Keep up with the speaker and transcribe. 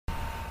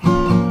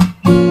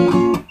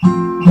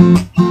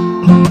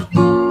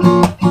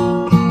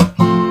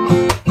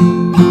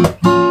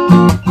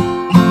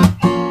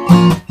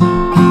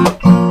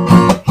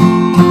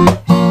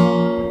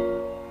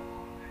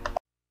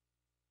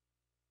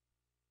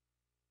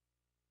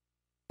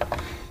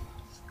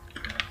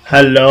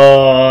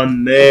Hello,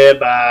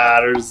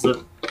 neighbors.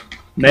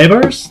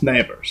 Neighbors?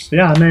 Neighbors.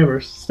 Yeah,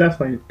 neighbors.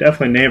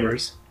 Definitely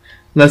neighbors.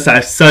 Unless I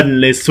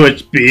suddenly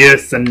switch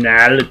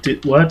personality.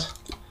 What?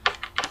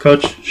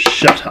 Coach,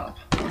 shut up.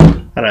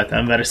 Alright,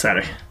 I'm very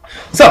sorry.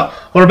 So,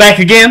 we're back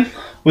again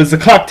with the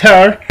clock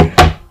tower.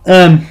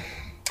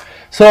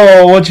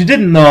 So what you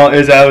didn't know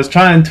is I was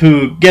trying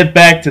to get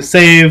back to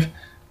save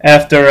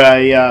after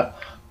I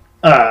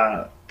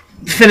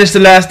finished the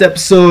last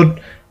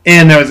episode,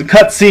 and there was a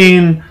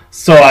cutscene,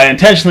 so I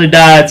intentionally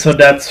died, so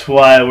that's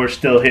why we're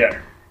still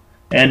here.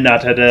 And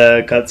not at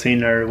a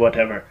cutscene or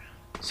whatever.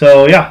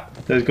 So yeah,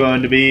 there's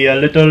going to be a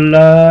little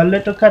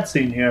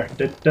cutscene here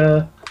that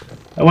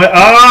I went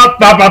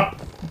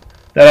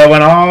that I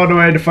went all the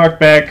way the fuck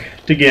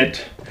back to get,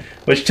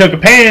 which took a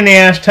pain in the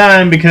ass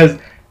time because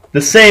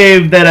the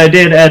save that I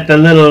did at the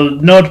little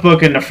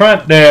notebook in the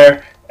front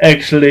there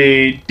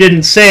actually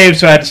didn't save,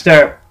 so I had to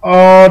start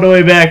all the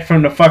way back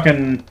from the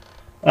fucking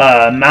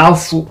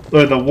mouth,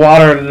 or the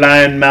water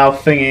line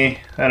mouth thingy.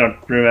 I don't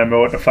remember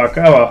what the fuck.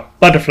 Oh well,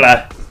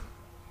 butterfly.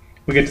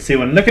 We get to see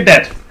one. Look at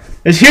that.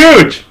 It's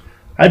huge!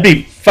 I'd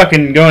be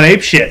fucking going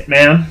ape shit,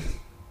 man.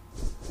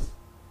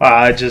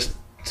 I just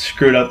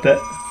screwed up that.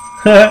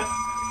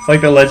 It's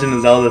like the Legend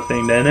of Zelda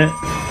thing, didn't it?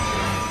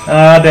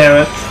 Ah,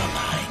 damn it.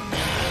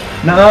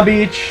 Nah,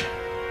 beach.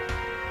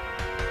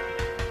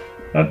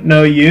 Don't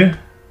know you.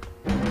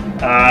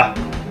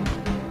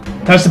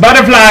 Touch the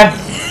butterfly!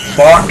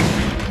 Fuck.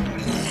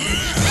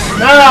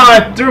 No,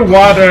 I threw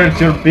water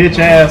at your bitch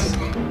ass.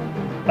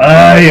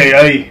 Ay,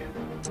 ay,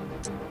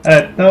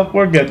 ay. Nope,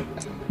 we're good.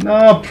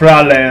 No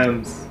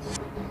problems.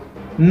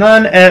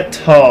 None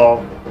at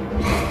all.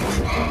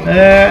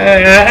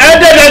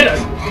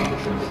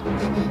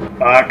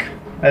 Fuck.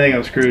 I think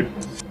I'm screwed.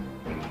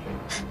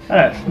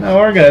 Alright, no,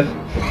 we're good.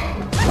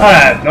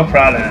 Alright, no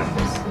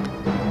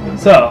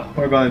problems. So,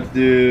 we're going to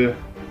do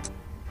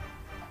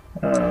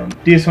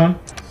this one.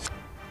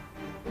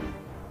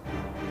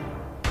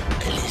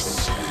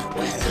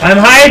 I'm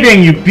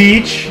hiding, you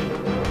beach!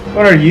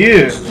 What are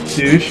you,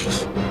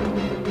 douche?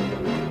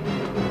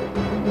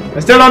 I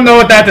still don't know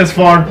what that is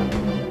for.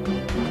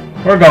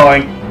 We're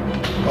going.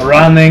 We're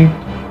running.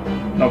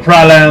 No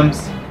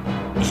problems.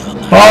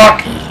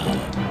 Fuck!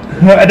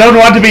 I don't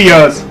want to be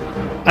yours.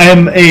 I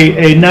am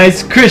a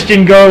nice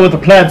Christian girl with a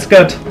plaid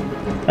skirt.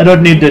 I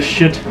don't need this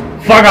shit.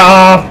 Fuck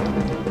off!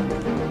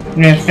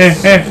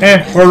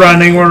 We're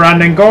running, we're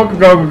running. Go,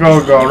 go, go,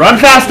 go, go. Run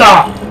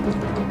faster!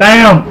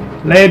 Damn,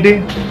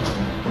 lady.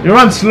 You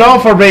run slow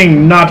for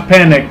being not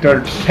panicked,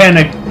 or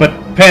panicked, but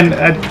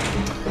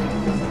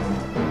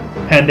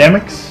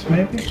pandemics,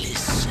 maybe?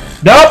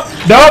 Nope,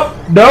 nope,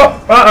 nope,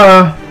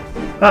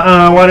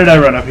 why did I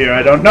run up here?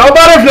 I don't know.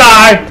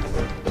 Butterfly!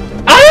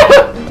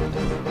 Ah!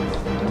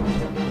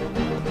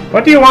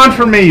 What do you want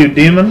from me, you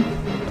demon?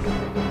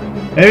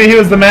 Maybe he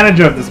was the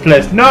manager of this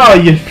place. No,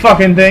 you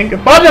fucking think.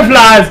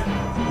 Butterflies!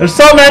 There's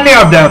so many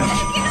of them!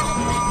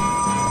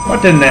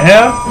 What in the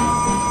hell?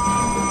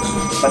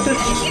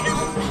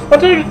 What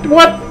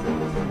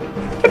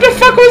the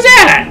fuck was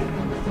that?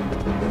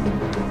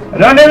 I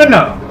don't even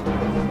know.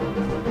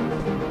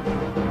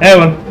 Hey,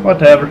 well,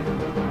 whatever.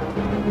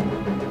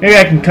 Maybe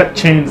I can cut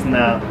chains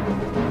now.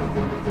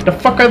 What the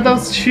fuck are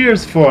those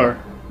shears for?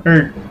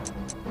 Or,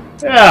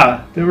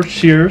 yeah, they were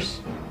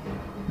shears.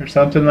 Or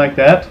something like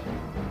that.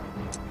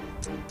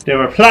 They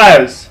were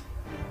pliers.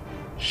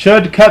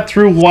 Should cut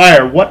through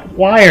wire. What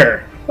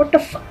wire? What the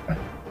fuck?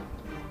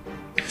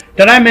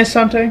 Did I miss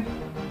something?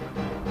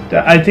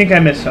 I think I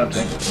missed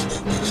something.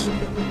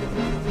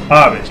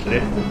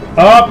 Obviously.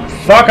 Oh,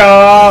 fuck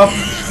off!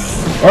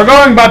 We're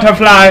going,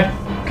 butterfly!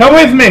 Come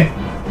with me!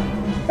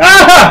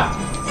 Ah!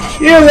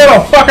 You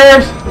little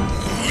fuckers!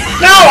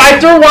 No! I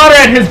threw water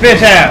at his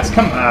bitch ass!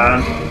 Come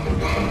on.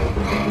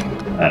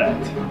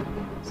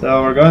 Alright.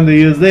 So we're going to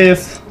use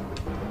this.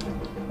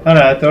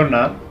 Alright, or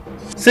not.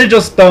 Sigil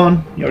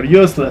stone, you're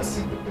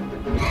useless.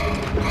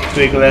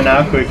 Quickly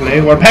now, quickly.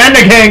 We're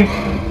panicking!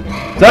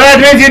 So that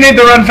means you need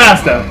to run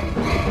faster.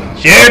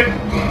 Shit!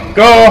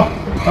 Go!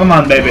 Come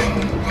on, baby.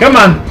 Come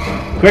on!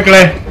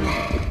 Quickly!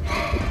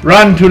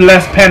 Run to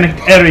less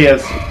panicked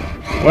areas.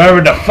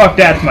 Wherever the fuck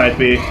that might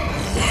be.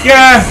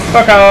 Yeah!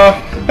 Fuck off!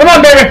 Come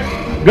on, baby!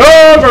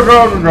 Go! Go,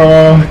 go,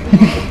 go,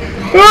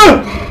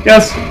 go!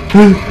 Yes!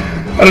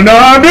 I don't know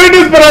how I'm doing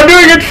this, but I'm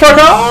doing it! Fuck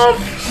off!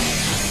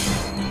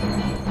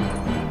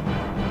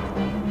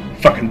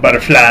 Fucking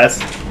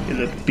butterflies. You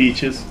little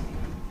beaches.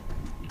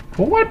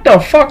 What the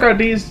fuck are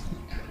these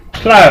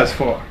pliers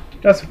for?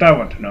 That's what I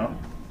want to know.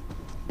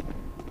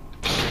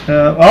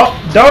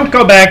 Oh, don't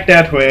go back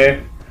that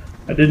way.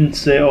 I didn't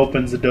say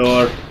opens the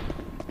door.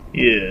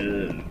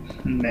 Yeah,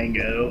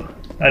 mango.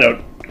 I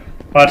don't.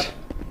 What?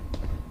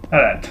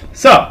 Alright,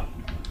 so.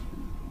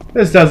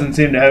 This doesn't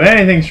seem to have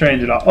anything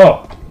strange at all.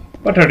 Oh,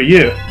 what are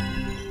you?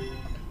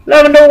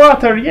 Lavender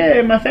water,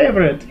 yay, my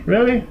favorite.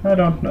 Really? I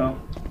don't know.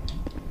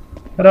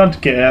 I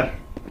don't care.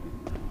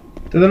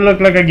 Does it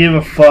look like I give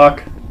a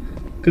fuck?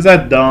 Because I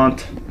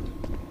don't.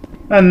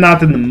 I'm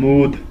not in the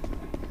mood.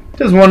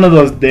 Just one of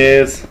those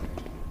days.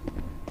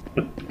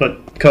 But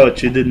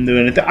Coach, you didn't do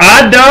anything.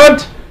 I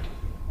don't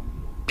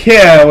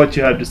care what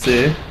you have to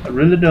say. I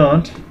really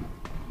don't.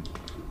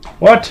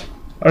 What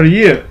are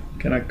you?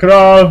 Can I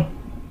crawl?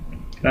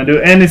 Can I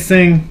do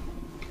anything?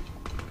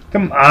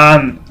 Come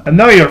on. I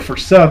know you're for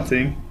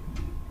something.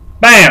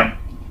 Bam!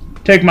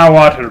 Take my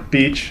water,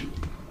 beach.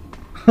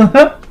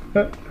 I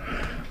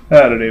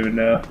don't even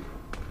know.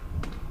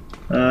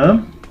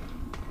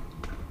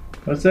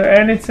 Was there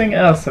anything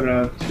else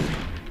around?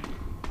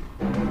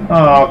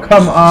 Oh,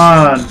 come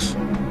on.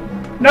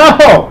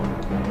 No!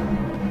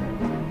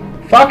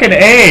 Fucking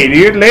A,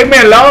 dude. Leave me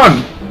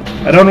alone.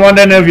 I don't want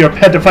any of your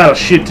pedophile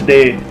shit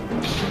today.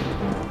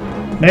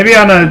 Maybe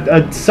on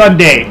a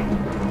Sunday.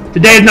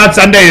 Today is not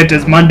Sunday, it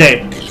is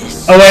Monday.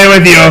 Away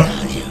with you.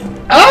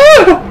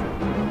 Oh!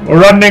 We're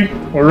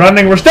running. We're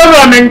running. We're still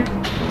running.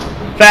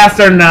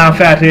 Faster now,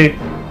 fatty.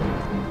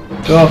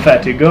 Go,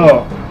 fatty,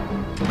 go.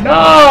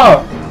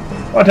 No!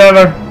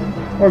 Whatever.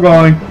 We're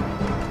going.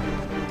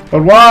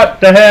 But what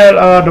the hell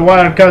are the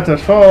wire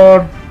cutters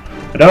for?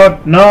 I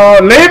don't know.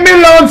 Leave me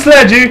alone,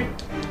 Sledgy!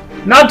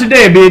 Not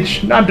today,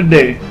 bitch. Not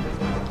today.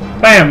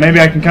 Bam,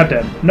 maybe I can cut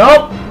that.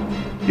 Nope.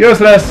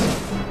 Useless.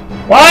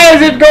 Why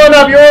is it going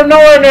up? You're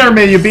nowhere near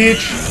me, you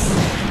bitch.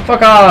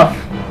 Fuck off.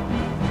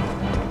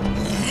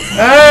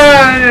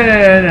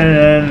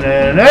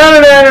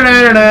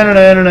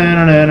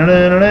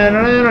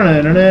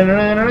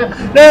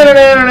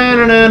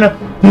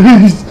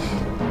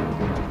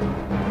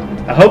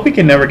 I hope he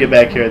can never get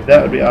back here.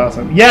 That would be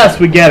awesome. Yes,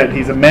 we get it.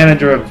 He's a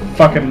manager of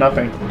fucking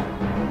nothing.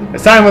 A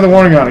sign with a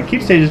warning on it.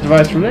 Keep stage's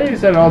device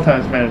released at all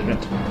times.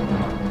 Management.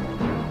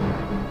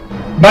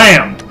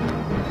 Bam!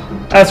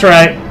 That's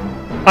right.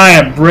 I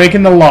am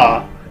breaking the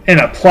law in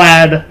a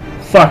plaid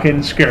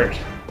fucking skirt.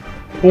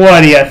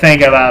 What do you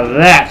think about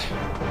that?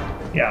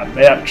 Yeah,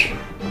 bitch.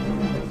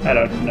 I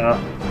don't know.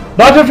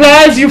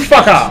 Butterflies, you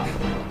fuck off.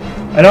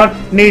 I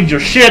don't need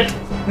your shit.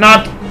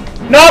 Not.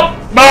 Nope.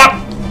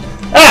 Bop.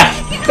 Ah!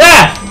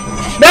 Ah!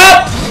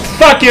 Nope!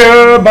 Fuck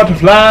you,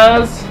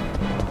 butterflies.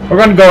 We're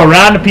gonna go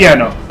around the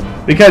piano.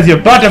 Because you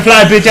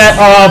butterfly bitch ass.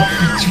 Oh,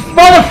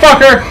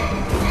 motherfucker!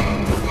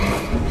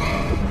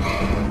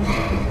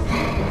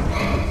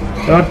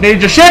 Don't need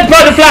your shit,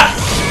 butterfly!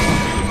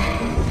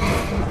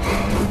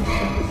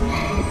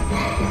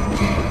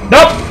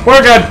 Nope,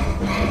 we're good.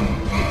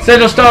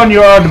 Sigil Stone,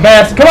 you are the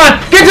best. Come on,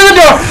 get to the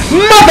door!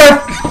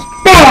 Mother!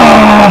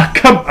 Oh,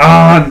 come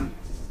on!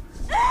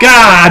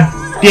 God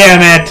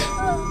damn it!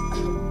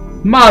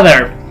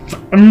 Mother!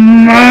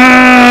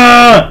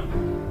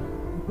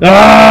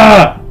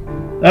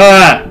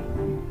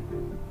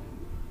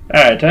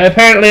 Alright,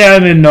 apparently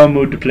I'm in no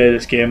mood to play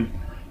this game.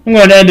 I'm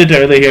going to end it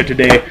early here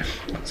today.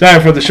 Sorry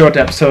for the short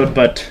episode,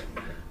 but,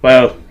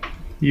 well,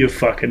 you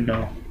fucking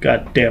know.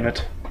 God damn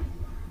it.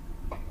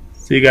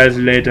 See you guys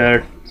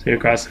later. See you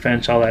across the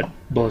fence, all that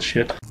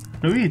bullshit.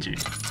 Luigi.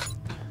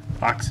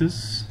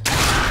 Boxes.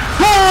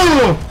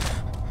 Oh!